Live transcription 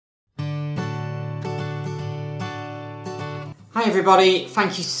Hi everybody,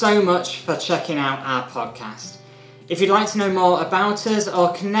 thank you so much for checking out our podcast. If you'd like to know more about us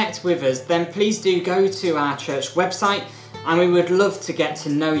or connect with us, then please do go to our church website and we would love to get to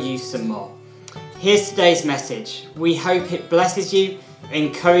know you some more. Here's today's message. We hope it blesses you,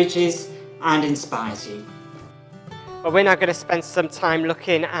 encourages and inspires you. Well, we're now going to spend some time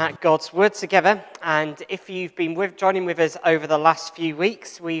looking at God's Word together, and if you've been joining with us over the last few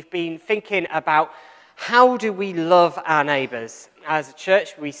weeks, we've been thinking about how do we love our neighbours. As a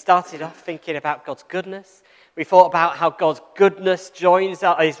church, we started off thinking about God's goodness. We thought about how God's goodness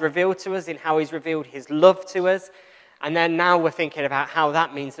is revealed to us in how he's revealed his love to us. And then now we're thinking about how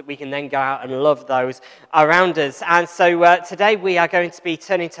that means that we can then go out and love those around us. And so today we are going to be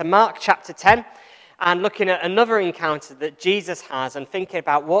turning to Mark chapter 10 and looking at another encounter that Jesus has and thinking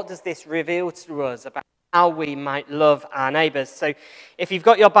about what does this reveal to us about how we might love our neighbours. So if you've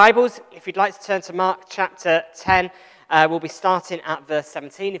got your Bibles, if you'd like to turn to Mark chapter 10, we'll be starting at verse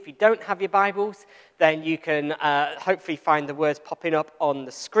 17. If you don't have your Bibles, then you can hopefully find the words popping up on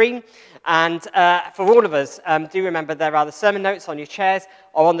the screen. And for all of us, do remember there are the sermon notes on your chairs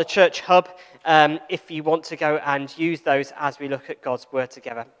or on the church hub if you want to go and use those as we look at God's Word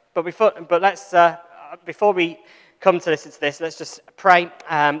together. But before we come to listen to this, let's just pray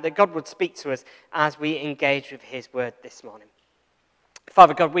that God would speak to us as we engage with his word this morning.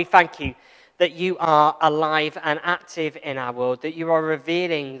 Father God, we thank you that you are alive and active in our world, that you are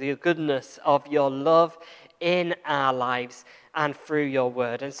revealing the goodness of your love in our lives and through your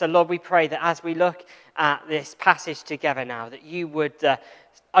word. And so, Lord, we pray that as we look at this passage together now, that you would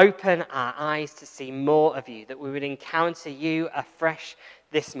open our eyes to see more of you, that we would encounter you afresh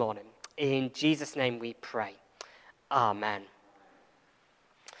this morning. In Jesus' name we pray. Amen.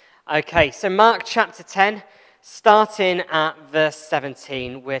 Okay, so Mark chapter 10, starting at verse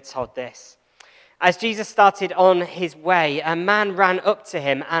 17, we're told this. As Jesus started on his way, a man ran up to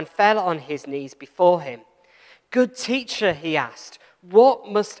him and fell on his knees before him. "Good teacher," he asked, "what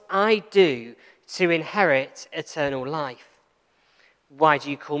must I do to inherit eternal life?" "Why do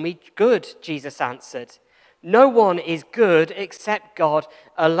you call me good?" Jesus answered. "No one is good except God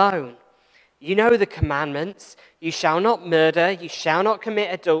alone. You know the commandments. You shall not murder, you shall not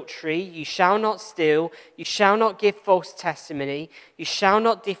commit adultery, you shall not steal, you shall not give false testimony, you shall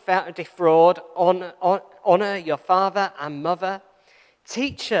not defraud, honor your father and mother."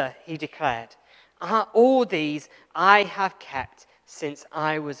 "Teacher," he declared, "all these I have kept since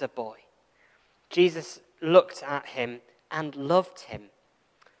I was a boy." Jesus looked at him and loved him.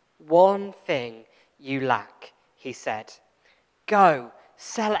 "One thing you lack," he said. "Go,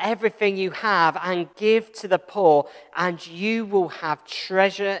 sell everything you have and give to the poor, and you will have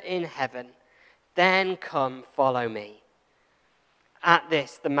treasure in heaven. Then come, follow me." At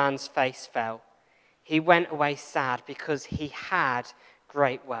this, the man's face fell. He went away sad because he had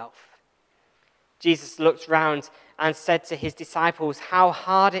great wealth. Jesus looked round and said to his disciples, "How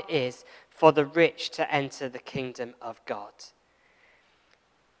hard it is for the rich to enter the kingdom of God."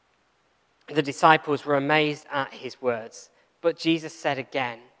 The disciples were amazed at his words. But Jesus said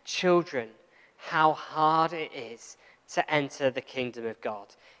again, "Children, how hard it is to enter the kingdom of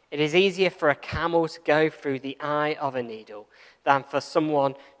God. It is easier for a camel to go through the eye of a needle than for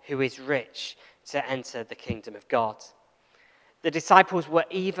someone who is rich to enter the kingdom of God." The disciples were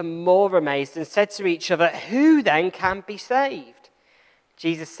even more amazed and said to each other, "Who then can be saved?"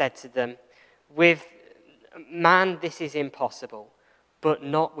 Jesus said to them, "With man this is impossible, but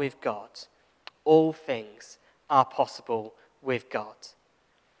not with God. All things are possible with God."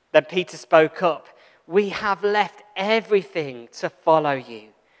 Then Peter spoke up, "We have left everything to follow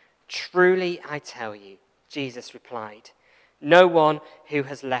you." "Truly I tell you," Jesus replied, "no one who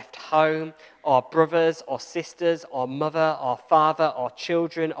has left home or brothers or sisters or mother or father or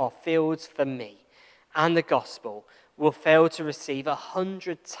children or fields for me and the gospel will fail to receive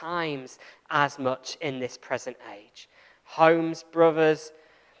 100 times as much in this present age. Homes, brothers,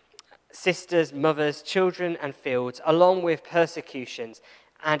 sisters, mothers, children, and fields, along with persecutions,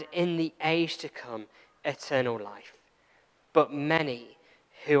 and in the age to come, eternal life. But many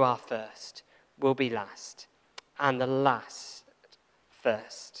who are first will be last, and the last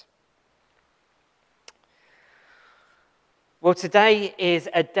first." Well, today is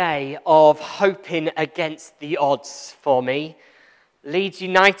a day of hoping against the odds for me. Leeds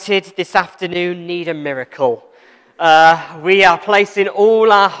United this afternoon need a miracle. We are placing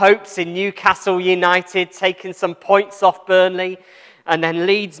all our hopes in Newcastle United, taking some points off Burnley, and then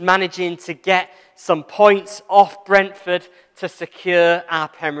Leeds managing to get some points off Brentford to secure our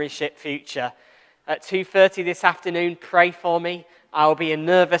Premiership future. At 2:30 this afternoon, pray for me. I'll be a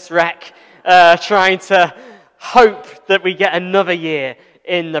nervous wreck trying to hope that we get another year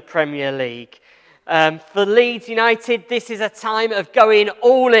in the Premier League. For Leeds United, this is a time of going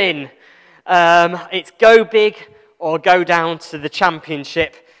all in. It's go big or go down to the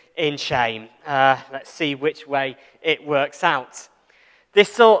Championship in shame. Let's see which way it works out.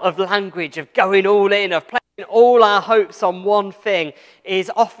 This sort of language of going all in, of placing all our hopes on one thing,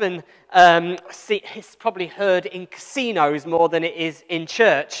 is often it's probably heard in casinos more than it is in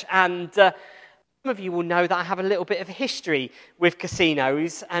church. And some of you will know that I have a little bit of a history with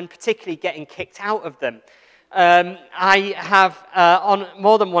casinos, and particularly getting kicked out of them. I have, on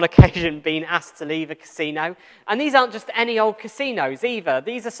more than one occasion, been asked to leave a casino. And these aren't just any old casinos either.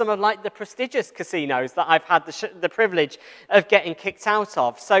 These are some of the prestigious casinos that I've had the privilege of getting kicked out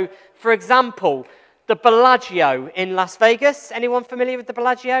of. So, for example, the Bellagio in Las Vegas. Anyone familiar with the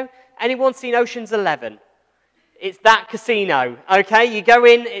Bellagio? Anyone seen Ocean's 11? It's that casino, okay? You go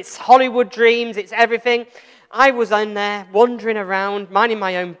in, it's Hollywood dreams, it's everything. I was in there, wandering around, minding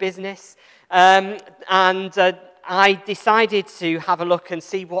my own business. And I decided to have a look and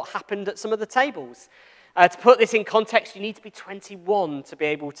see what happened at some of the tables. To put this in context, you need to be 21 to be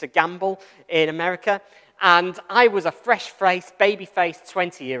able to gamble in America. And I was a fresh-faced, baby-faced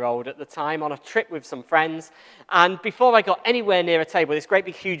 20-year-old at the time on a trip with some friends. And before I got anywhere near a table, this great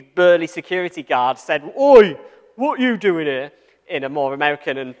big, huge, burly security guard said, "Oi, what are you doing here?" in a more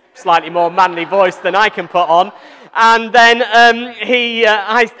American and slightly more manly voice than I can put on. And then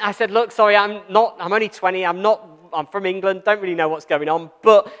I said, "Look, sorry, I'm only 20, I'm from England, don't really know what's going on,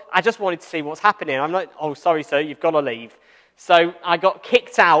 but I just wanted to see what's happening." I'm like, "Oh, sorry, sir, you've got to leave." So I got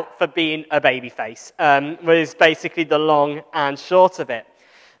kicked out for being a babyface, was basically the long and short of it.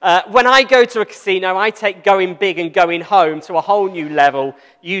 When I go to a casino, I take going big and going home to a whole new level,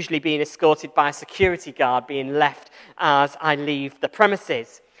 usually being escorted by a security guard being left as I leave the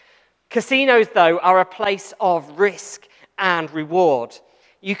premises. Casinos, though, are a place of risk and reward.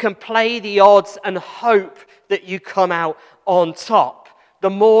 You can play the odds and hope that you come out on top. The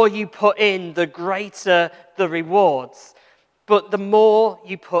more you put in, the greater the rewards. But the more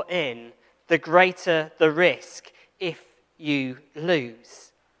you put in, the greater the risk if you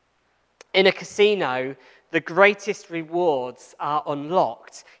lose. In a casino, the greatest rewards are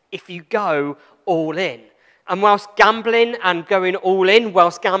unlocked if you go all in. And whilst gambling and going all in,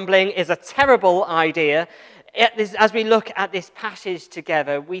 whilst gambling is a terrible idea, as we look at this passage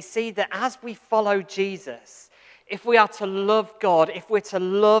together, we see that as we follow Jesus, if we are to love God, if we're to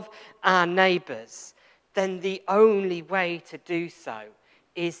love our neighbours, then the only way to do so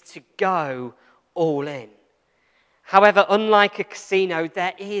is to go all in. However, unlike a casino,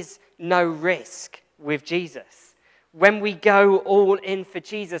 there is no risk with Jesus. When we go all in for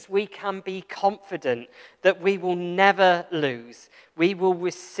Jesus, we can be confident that we will never lose. We will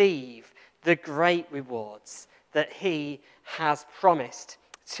receive the great rewards that he has promised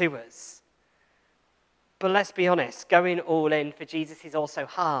to us. But let's be honest, going all in for Jesus is also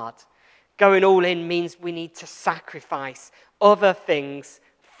hard. Going all in means we need to sacrifice other things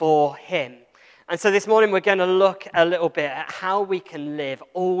for him. And so this morning we're going to look a little bit at how we can live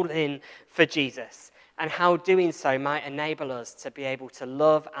all in for Jesus and how doing so might enable us to be able to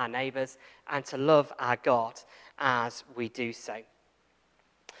love our neighbours and to love our God as we do so.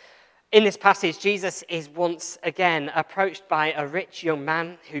 In this passage, Jesus is once again approached by a rich young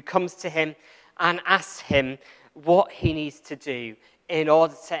man who comes to him and asks him what he needs to do in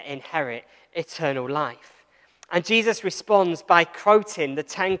order to inherit eternal life. And Jesus responds by quoting the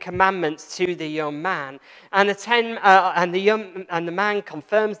 10 Commandments to the young man. And the man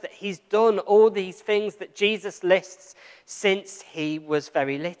confirms that he's done all these things that Jesus lists since he was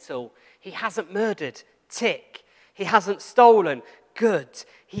very little. He hasn't murdered, tick. He hasn't stolen, good.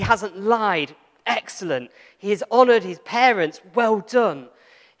 He hasn't lied, excellent. He has honored his parents, well done.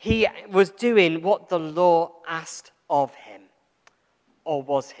 He was doing what the law asked of him. Or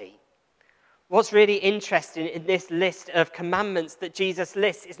was he? What's really interesting in this list of commandments that Jesus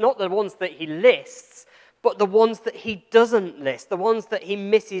lists is not the ones that he lists, but the ones that he doesn't list, the ones that he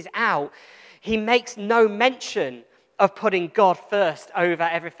misses out. He makes no mention of putting God first over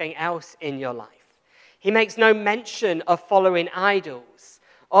everything else in your life. He makes no mention of following idols,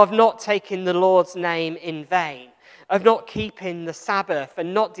 of not taking the Lord's name in vain, of not keeping the Sabbath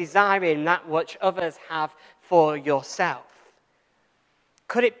and not desiring that which others have for yourself.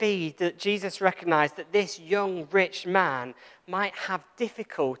 Could it be that Jesus recognized that this young rich man might have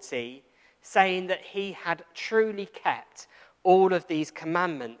difficulty saying that he had truly kept all of these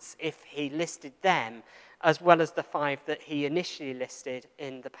commandments if he listed them as well as the 5 that he initially listed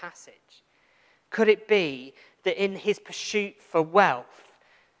in the passage? Could it be that in his pursuit for wealth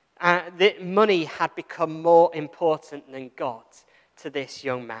that money had become more important than God to this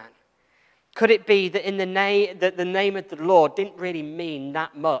young man? Could it be that the name of the Lord didn't really mean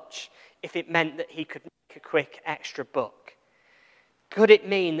that much if it meant that he could make a quick extra buck? Could it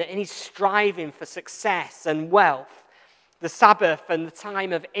mean that in his striving for success and wealth, the Sabbath and the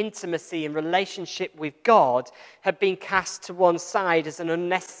time of intimacy and relationship with God had been cast to one side as an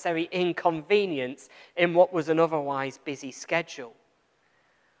unnecessary inconvenience in what was an otherwise busy schedule?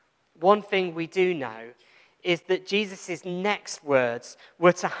 One thing we do know is that Jesus' next words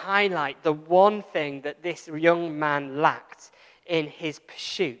were to highlight the one thing that this young man lacked in his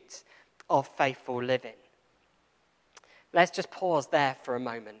pursuit of faithful living. Let's just pause there for a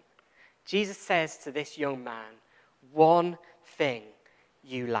moment. Jesus says to this young man, one thing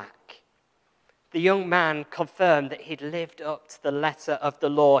you lack. The young man confirmed that he'd lived up to the letter of the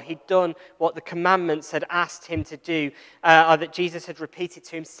law. He'd done what the commandments had asked him to do, or that Jesus had repeated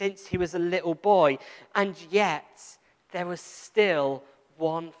to him since he was a little boy. And yet, there was still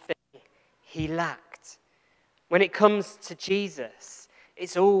one thing he lacked. When it comes to Jesus,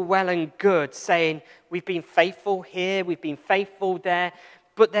 it's all well and good saying, we've been faithful here, we've been faithful there,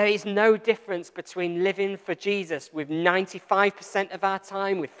 but there is no difference between living for Jesus with 95% of our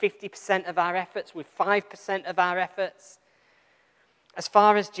time, with 50% of our efforts, with 5% of our efforts. As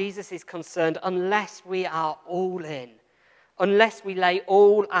far as Jesus is concerned, unless we are all in, unless we lay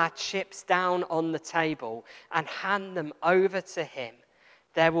all our chips down on the table and hand them over to him,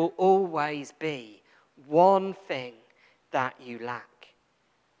 there will always be one thing that you lack.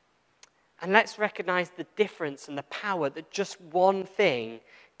 And let's recognize the difference and the power that just one thing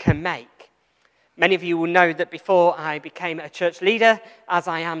can make. Many of you will know that before I became a church leader, as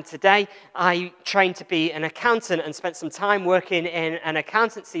I am today, I trained to be an accountant and spent some time working in an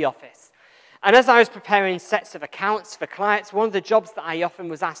accountancy office. And as I was preparing sets of accounts for clients, one of the jobs that I often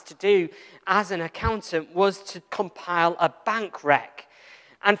was asked to do as an accountant was to compile a bank rec.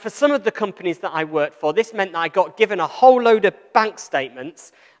 And for some of the companies that I worked for, this meant that I got given a whole load of bank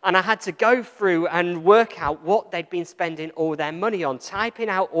statements, and I had to go through and work out what they'd been spending all their money on, typing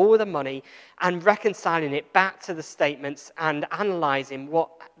out all the money and reconciling it back to the statements and analysing what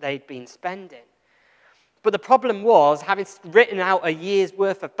they'd been spending. But the problem was, having written out a year's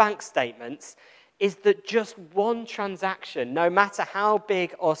worth of bank statements, is that just one transaction, no matter how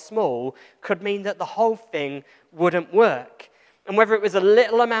big or small, could mean that the whole thing wouldn't work. And whether it was a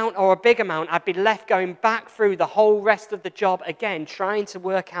little amount or a big amount, I'd be left going back through the whole rest of the job again, trying to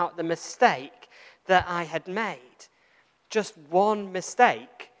work out the mistake that I had made. Just one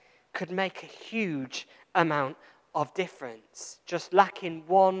mistake could make a huge amount of difference. Just lacking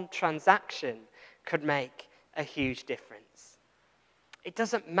one transaction could make a huge difference. It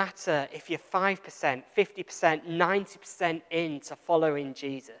doesn't matter if you're 5%, 50%, 90% into following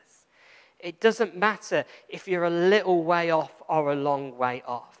Jesus. It doesn't matter if you're a little way off or a long way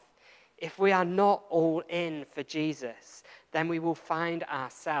off. If we are not all in for Jesus, then we will find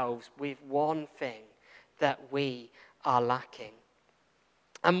ourselves with one thing that we are lacking.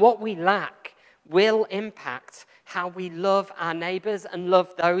 And what we lack will impact how we love our neighbours and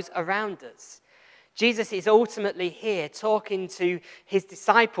love those around us. Jesus is ultimately here talking to his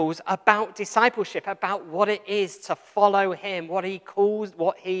disciples about discipleship, about what it is to follow him, what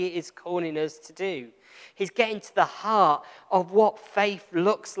he is calling us to do. He's getting to the heart of what faith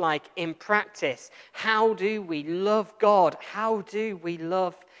looks like in practice. How do we love God? How do we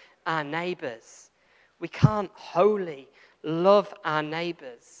love our neighbours? We can't wholly love our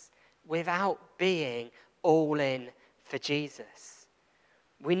neighbours without being all in for Jesus.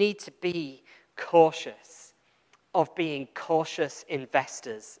 We need to be cautious of being cautious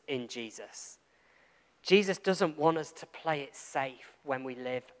investors in Jesus. Jesus doesn't want us to play it safe when we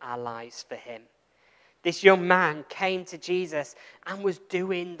live our lives for him. This young man came to Jesus and was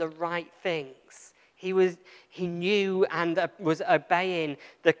doing the right things. He knew and was obeying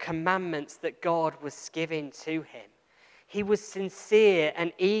the commandments that God was giving to him. He was sincere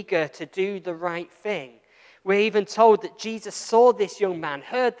and eager to do the right thing. We're even told that Jesus saw this young man,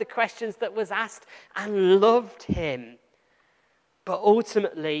 heard the questions that was asked, and loved him. But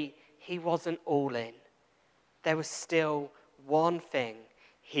ultimately, he wasn't all in. There was still one thing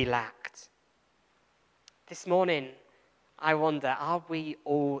he lacked. This morning, I wonder, are we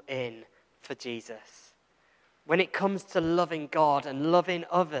all in for Jesus? When it comes to loving God and loving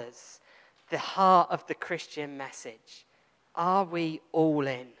others, the heart of the Christian message, are we all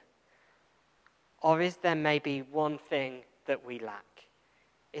in? Or is there maybe one thing that we lack?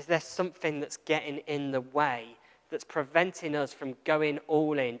 Is there something that's getting in the way, that's preventing us from going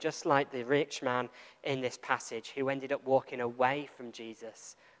all in, just like the rich man in this passage who ended up walking away from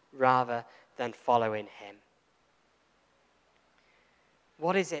Jesus rather than following him.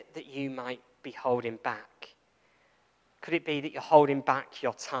 What is it that you might be holding back? Could it be that you're holding back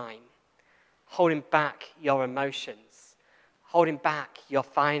your time, holding back your emotions, holding back your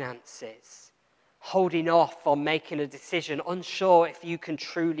finances, holding off on making a decision, unsure if you can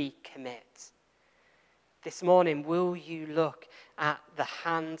truly commit? This morning, will you look at the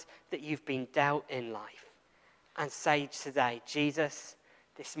hand that you've been dealt in life and say today, Jesus,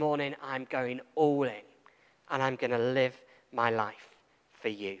 this morning I'm going all in and I'm going to live my life for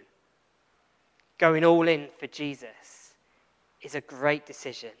you. Going all in for Jesus is a great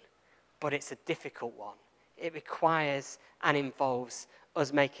decision, but it's a difficult one. It requires and involves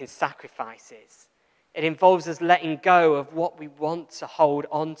us making sacrifices. It involves us letting go of what we want to hold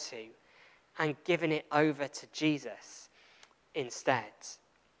on to and giving it over to Jesus instead.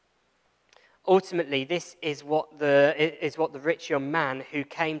 Ultimately, this is what the rich young man who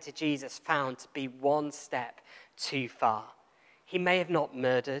came to Jesus found to be one step too far. He may have not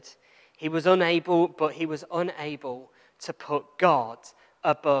murdered. He was unable to put God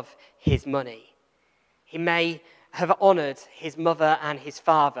above his money. He may have honored his mother and his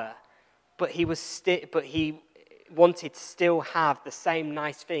father, but he wanted to still have the same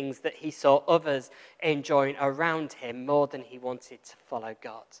nice things that he saw others enjoying around him more than he wanted to follow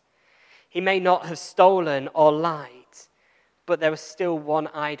God. He may not have stolen or lied, but there was still one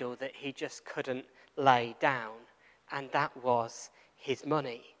idol that he just couldn't lay down, and that was his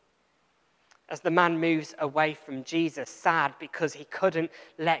money. As the man moves away from Jesus, sad because he couldn't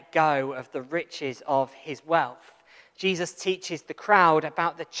let go of the riches of his wealth, Jesus teaches the crowd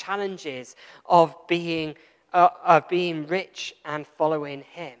about the challenges of being rich and following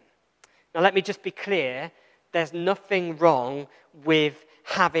him. Now, let me just be clear. There's nothing wrong with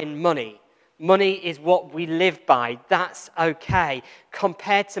having money. Money is what we live by. That's okay.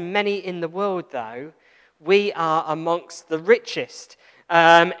 Compared to many in the world, though, we are amongst the richest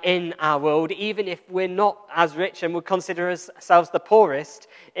in our world, even if we're not as rich and would consider ourselves the poorest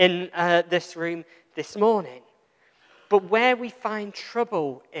in this room this morning. But where we find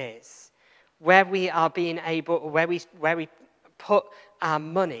trouble is where we put our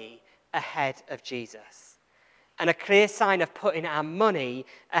money ahead of Jesus. And a clear sign of putting our money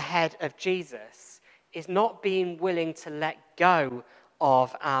ahead of Jesus is not being willing to let go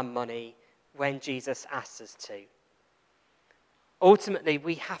of our money when Jesus asks us to. Ultimately,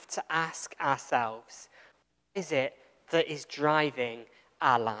 we have to ask ourselves, what is it that is driving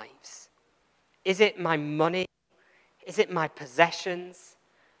our lives? Is it my money? Is it my possessions?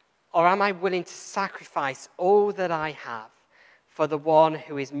 Or am I willing to sacrifice all that I have for the one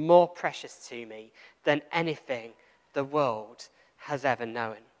who is more precious to me than anything the world has ever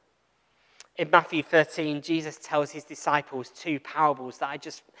known? In Matthew 13, Jesus tells his disciples two parables that I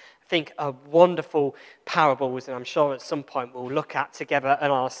just think are wonderful parables, and I'm sure at some point we'll look at together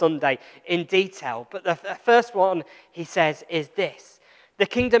on our Sunday in detail. But the first one, he says, is this: the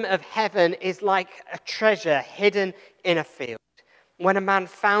kingdom of heaven is like a treasure hidden in a field. When a man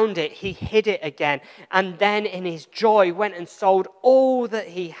found it, he hid it again, and then in his joy went and sold all that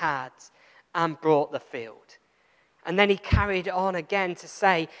he had and bought the field. And then he carried on again to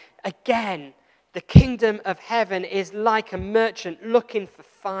say, again, the kingdom of heaven is like a merchant looking for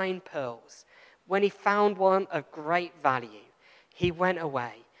fine pearls. When he found one of great value, he went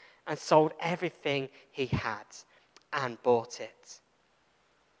away and sold everything he had and bought it.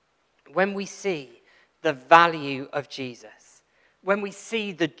 When we see the value of Jesus, when we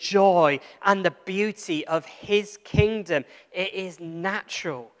see the joy and the beauty of his kingdom, it is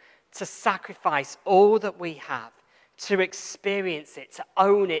natural to sacrifice all that we have, to experience it, to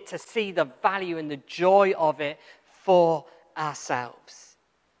own it, to see the value and the joy of it for ourselves.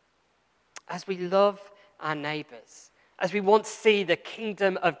 As we love our neighbours, as we want to see the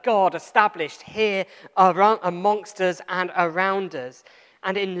kingdom of God established here amongst us and around us,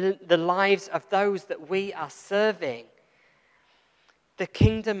 and in the lives of those that we are serving, the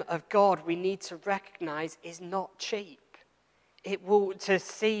kingdom of God, we need to recognize, is not cheap. To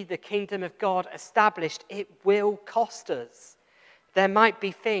see the kingdom of God established, it will cost us. There might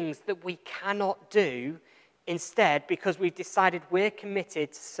be things that we cannot do instead because we've decided we're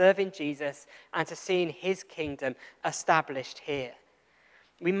committed to serving Jesus and to seeing his kingdom established here.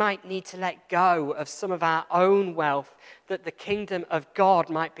 We might need to let go of some of our own wealth that the kingdom of God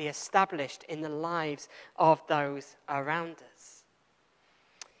might be established in the lives of those around us.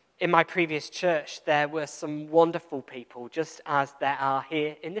 in my previous church, there were some wonderful people, just as there are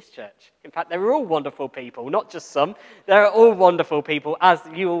here in this church. In fact, they were all wonderful people, not just some. They're all wonderful people, as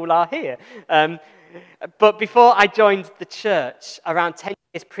you all are here. But before I joined the church, around 10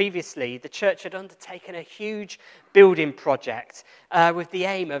 years previously, the church had undertaken a huge building project with the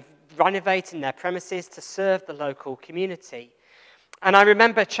aim of renovating their premises to serve the local community. And I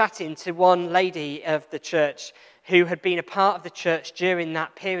remember chatting to one lady of the church who had been a part of the church during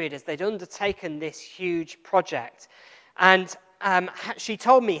that period as they'd undertaken this huge project. And she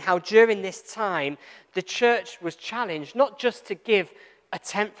told me how during this time the church was challenged not just to give a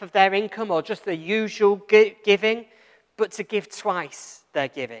tenth of their income or just the usual giving, but to give twice their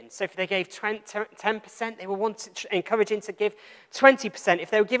giving. So if they gave 10%, they were encouraging to give 20%. If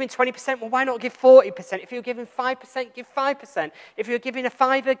they were giving 20%, well, why not give 40%? If you were giving 5%, give 5%. If you were giving a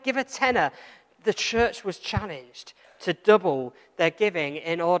fiver, give a tenner. The church was challenged to double their giving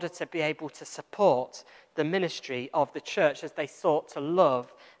in order to be able to support the ministry of the church as they sought to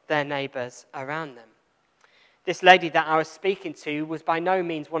love their neighbours around them. This lady that I was speaking to was by no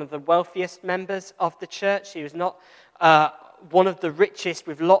means one of the wealthiest members of the church. She was not one of the richest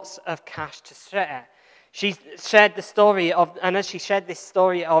with lots of cash to share. She shared the story of, and as she shared this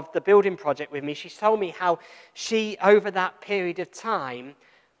story of the building project with me, she told me how she, over that period of time,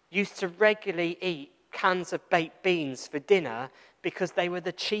 used to regularly eat cans of baked beans for dinner because they were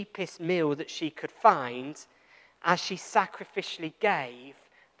the cheapest meal that she could find, as she sacrificially gave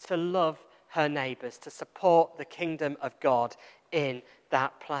to love her neighbours, to support the kingdom of God in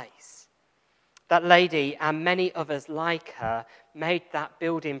that place. That lady and many others like her made that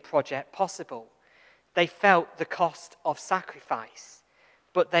building project possible. They felt the cost of sacrifice,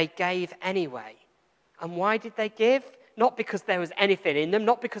 but they gave anyway. And why did they give? Not because there was anything in them,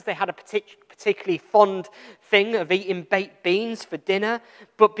 not because they had a particularly fond thing of eating baked beans for dinner,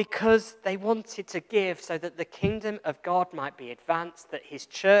 but because they wanted to give so that the kingdom of God might be advanced, that his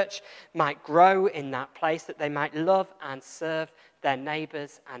church might grow in that place, that they might love and serve their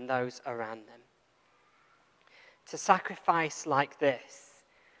neighbours and those around them. To sacrifice like this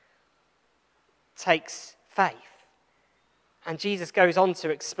takes faith. And Jesus goes on to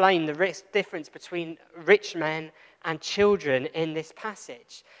explain the difference between rich men and children in this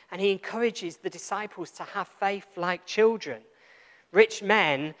passage. And he encourages the disciples to have faith like children. Rich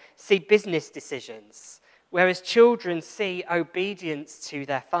men see business decisions, whereas children see obedience to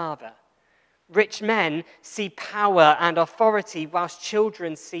their father. Rich men see power and authority, whilst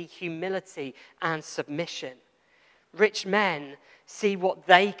children see humility and submission. Rich men see what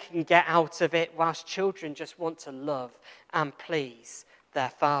they can get out of it, whilst children just want to love and please their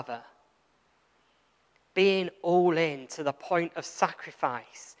father. Being all in to the point of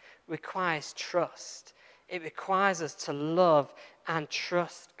sacrifice requires trust. It requires us to love and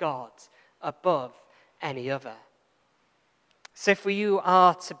trust God above any other. So if you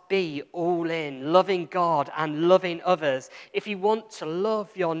are to be all in, loving God and loving others, if you want to love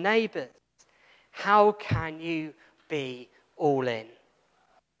your neighbours, how can you be all in?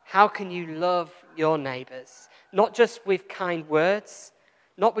 How can you love your neighbours? Not just with kind words,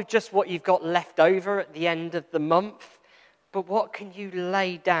 not with just what you've got left over at the end of the month, but what can you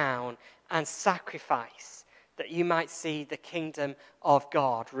lay down and sacrifice that you might see the kingdom of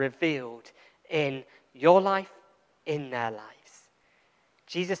God revealed in your life, in their lives?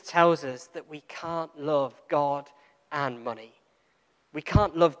 Jesus tells us that we can't love God and money. We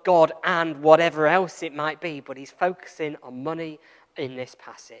can't love God and whatever else it might be, but he's focusing on money in this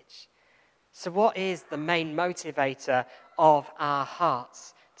passage. So what is the main motivator of our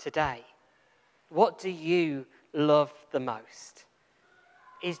hearts today? What do you love the most?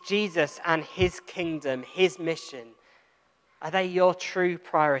 Is Jesus and his kingdom, his mission, are they your true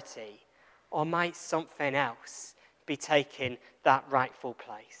priority? Or might something else be taking that rightful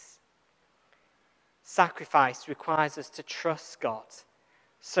place? Sacrifice requires us to trust God.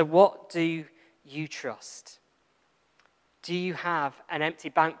 So what do you trust? Do you have an empty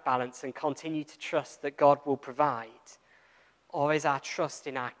bank balance and continue to trust that God will provide? Or is our trust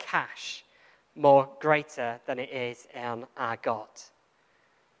in our cash more greater than it is in our God?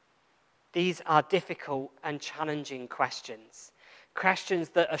 These are difficult and challenging questions. Questions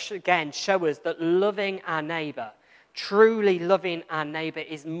that, again, show us that loving our neighbour, truly loving our neighbour,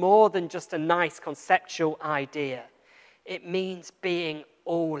 is more than just a nice conceptual idea. It means being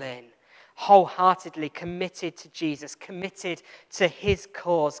all in, wholeheartedly committed to Jesus, committed to his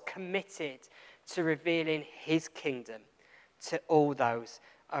cause, committed to revealing his kingdom to all those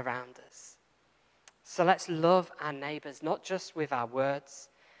around us. So let's love our neighbours, not just with our words,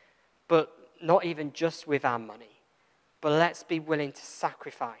 but not even just with our money, but let's be willing to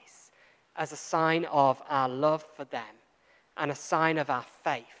sacrifice as a sign of our love for them and a sign of our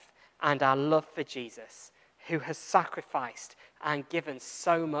faith and our love for Jesus, who has sacrificed and given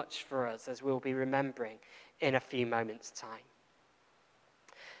so much for us, as we'll be remembering in a few moments' time.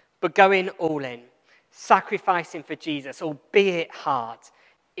 But going all in, sacrificing for Jesus, albeit hard,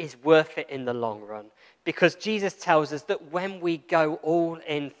 is worth it in the long run, because Jesus tells us that when we go all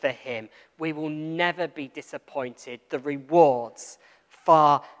in for him, we will never be disappointed. The rewards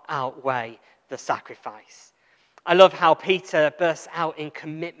far outweigh the sacrifice. I love how Peter bursts out in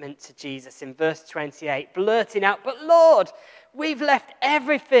commitment to Jesus in verse 28, blurting out, "But Lord, we've left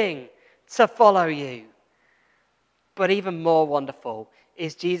everything to follow you." But even more wonderful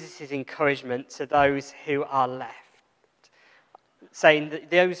is Jesus' encouragement to those who are left, saying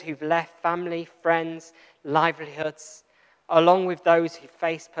that those who've left family, friends, livelihoods, along with those who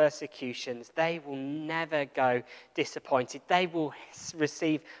face persecutions, they will never go disappointed. They will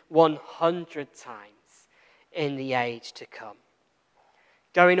receive 100 times in the age to come.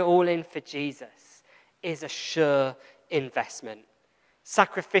 Going all in for Jesus is a sure investment.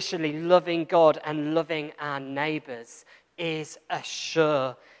 Sacrificially loving God and loving our neighbours is a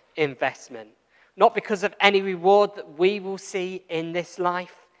sure investment. Not because of any reward that we will see in this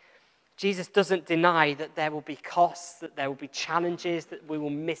life. Jesus doesn't deny that there will be costs, that there will be challenges, that we will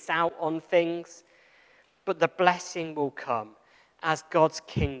miss out on things. But the blessing will come as God's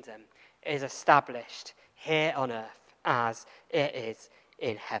kingdom is established here on earth as it is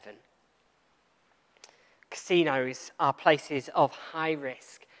in heaven. Casinos are places of high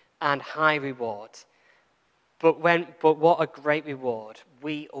risk and high reward. But what a great reward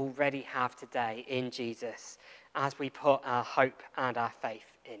we already have today in Jesus as we put our hope and our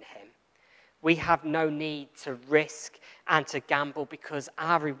faith in him. We have no need to risk and to gamble because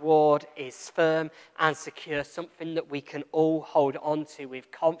our reward is firm and secure, something that we can all hold on to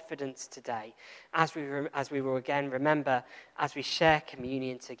with confidence today as we will again remember as we share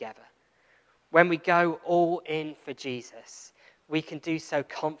communion together. When we go all in for Jesus, we can do so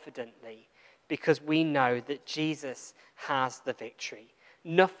confidently because we know that Jesus has the victory.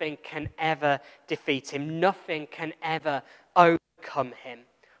 Nothing can ever defeat him. Nothing can ever overcome him.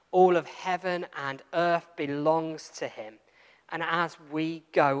 All of heaven and earth belongs to him. And as we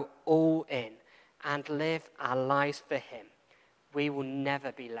go all in and live our lives for him, we will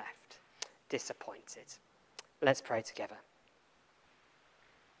never be left disappointed. Let's pray together.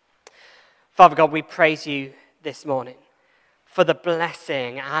 Father God, we praise you this morning for the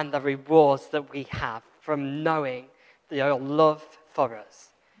blessing and the rewards that we have from knowing your love for us.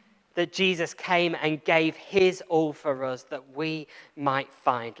 That Jesus came and gave his all for us that we might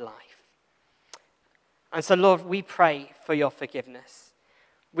find life. And so, Lord, we pray for your forgiveness.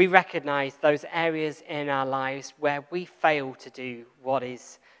 We recognize those areas in our lives where we fail to do what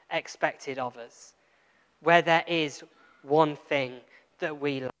is expected of us, where there is one thing that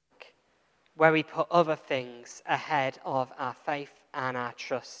we lack, where we put other things ahead of our faith and our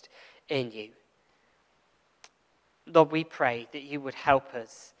trust in you. Lord, we pray that you would help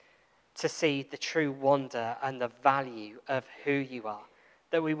us to see the true wonder and the value of who you are,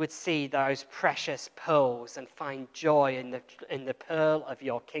 that we would see those precious pearls and find joy in the pearl of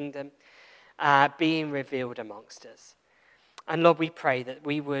your kingdom being revealed amongst us. And Lord, we pray that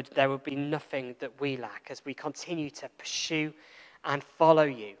there would be nothing that we lack as we continue to pursue and follow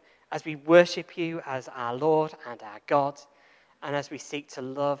you, as we worship you as our Lord and our God, and as we seek to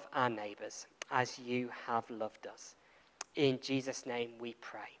love our neighbours as you have loved us. In Jesus' name we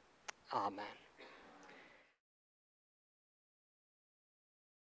pray. Amen.